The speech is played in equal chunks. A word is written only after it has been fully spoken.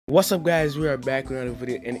What's up guys, we are back with another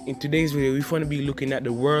video, and in today's video we're going to be looking at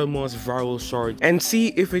the world's most viral short and see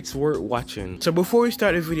if it's worth watching. So before we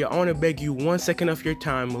start the video, I want to beg you 1 second of your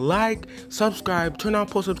time, like, subscribe, turn on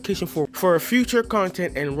post notification for future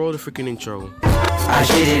content, and roll the freaking intro. I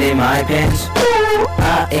shit it in my pants,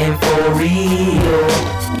 I am for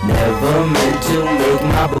real, never meant to make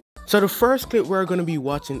my So the first clip we're going to be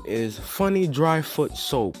watching is Funny Dry Foot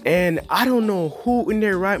Soap. And I don't know who in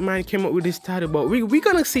their right mind came up with this title, but we're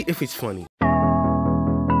going to see if it's funny.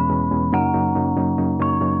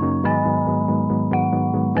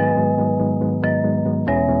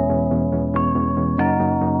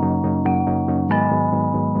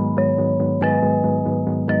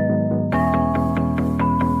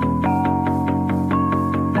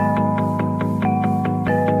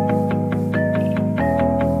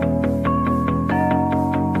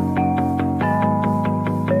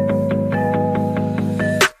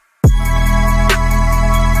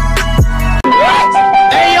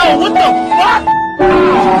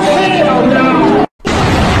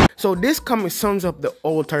 So this comment sums up the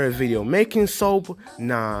whole entire video. Making soap?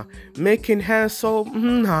 Nah. Making hand soap?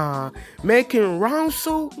 Nah. Making round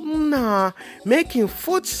soap? Nah. Making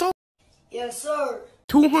foot soap? Yes, sir.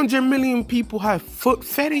 200 million people have foot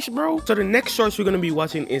fetish, bro. So the next shorts we're gonna be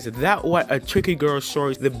watching is That What a Tricky Girl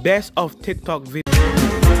shorts, the best of TikTok videos.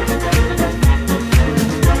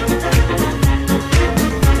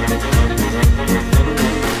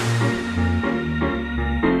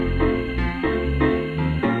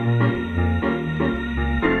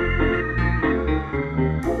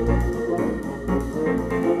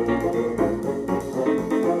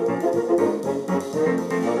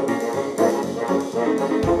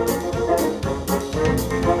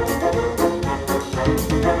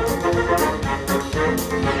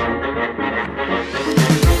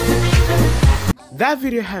 That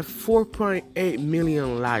video had 4.8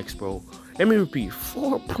 million likes, bro. Let me repeat,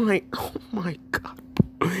 oh my god.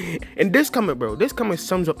 And this comment, bro, this comment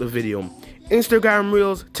sums up the video. Instagram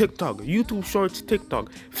Reels, TikTok, YouTube Shorts,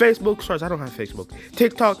 TikTok, Facebook Shorts, I don't have Facebook,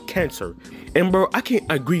 TikTok, cancer. And bro, I can't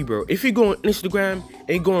agree, bro. If you go on Instagram and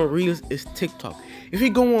you go on Reels, it's TikTok. If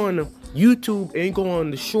you go on YouTube and you go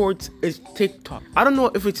on the Shorts, it's TikTok. I don't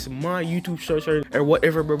know if it's my YouTube Shorts or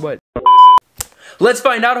whatever, bro, but let's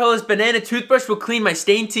find out how this banana toothbrush will clean my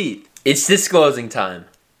stained teeth. It's disclosing time.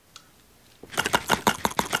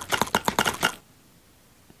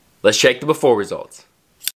 Let's check the before results.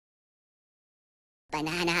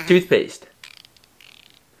 Banana. Toothpaste.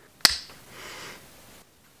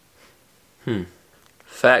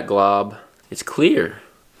 Fat glob. It's clear.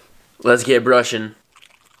 Let's get brushing.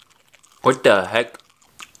 What the heck?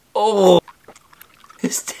 Oh,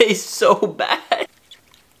 this tastes so bad.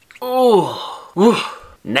 Oh. Whew,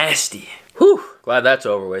 nasty. Whew, glad that's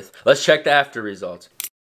over with. Let's check the after results.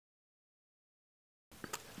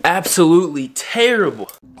 Absolutely terrible.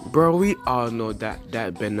 Bro, we all know that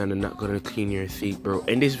banana not gonna clean your teeth, bro.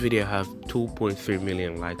 And this video have 2.3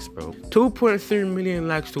 million likes, bro. 2.3 million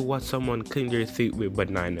likes to watch someone clean their teeth with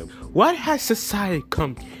banana. What has society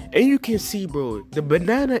come? And you can see, bro, the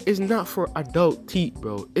banana is not for adult teeth,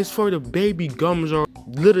 bro. It's for the baby gums or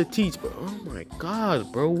little teeth, bro. Oh my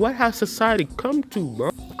god, bro. What has society come to, bro?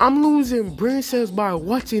 I'm losing brain cells by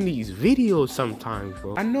watching these videos sometimes,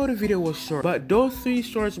 bro. I know the video was short, but those 3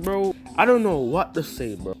 shorts, bro, I don't know what to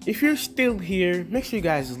say, bro. If you're still here, make sure you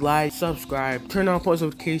guys like, subscribe, turn on post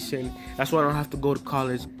notification. That's why I don't have to go to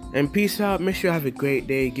college. And peace out. Make sure you have a great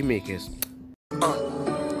day. Give me a kiss.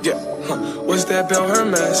 What's that Bell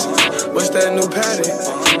Hermes? What's that new Patty?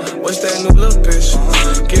 What's that new little bitch?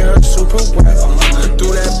 Get her super wet.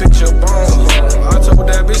 Do that bitch a bone. I told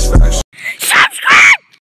that bitch fast.